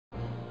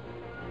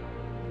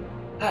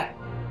Hi,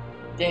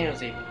 Daniel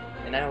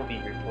Zapian, and I will be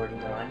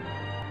reporting on.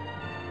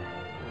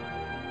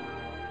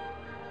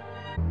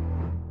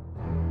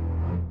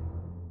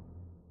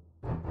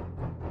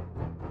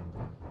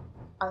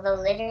 Although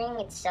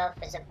littering itself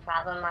is a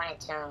problem on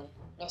its own,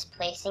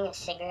 misplacing a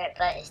cigarette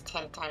butt is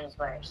 10 times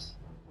worse.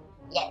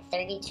 Yet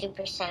 32%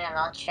 of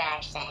all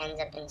trash that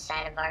ends up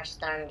inside of our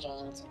storm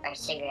drains are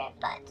cigarette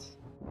butts.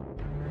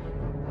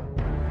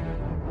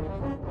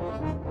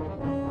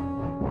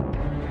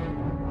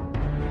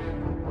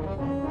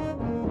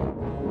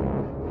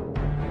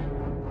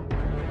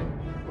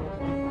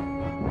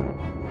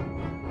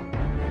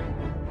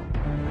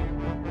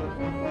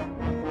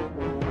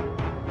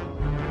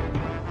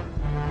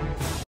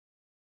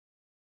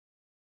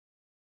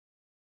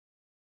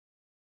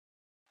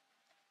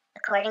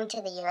 According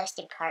to the U.S.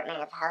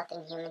 Department of Health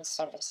and Human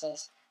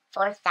Services,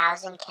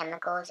 4,000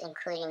 chemicals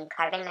including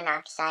carbon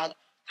monoxide,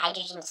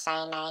 hydrogen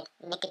cyanide,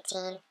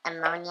 nicotine,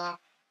 ammonia,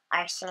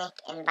 arsenic,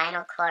 and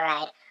vinyl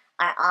chloride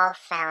are all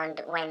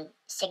found when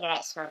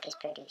cigarette smoke is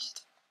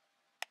produced.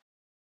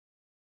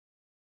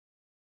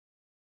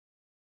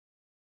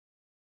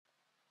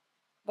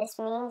 This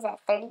means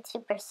that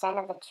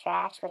 32% of the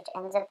trash which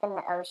ends up in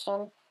the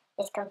ocean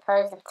is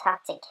composed of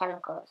toxic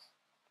chemicals.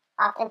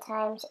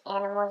 Oftentimes,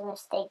 animals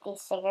mistake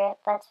these cigarette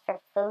butts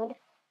for food,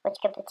 which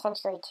could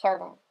potentially kill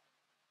them.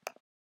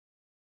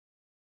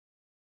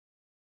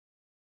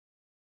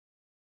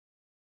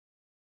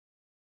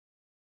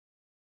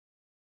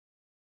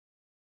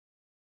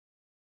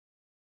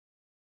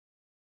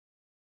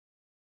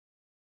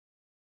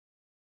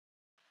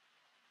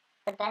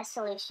 The best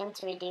solution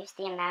to reduce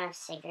the amount of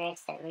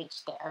cigarettes that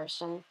reach the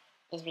ocean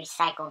is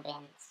recycle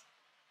bins.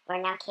 We're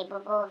now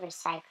capable of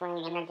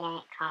recycling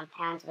inorganic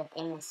compounds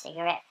within the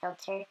cigarette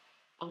filter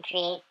and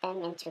create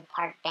them into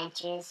park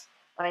benches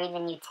or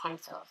even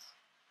utensils.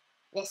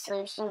 This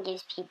solution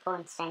gives people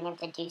incentive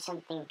to do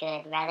something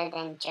good rather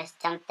than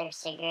just dump their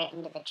cigarette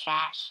into the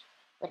trash,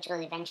 which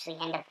will eventually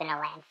end up in a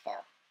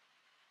landfill.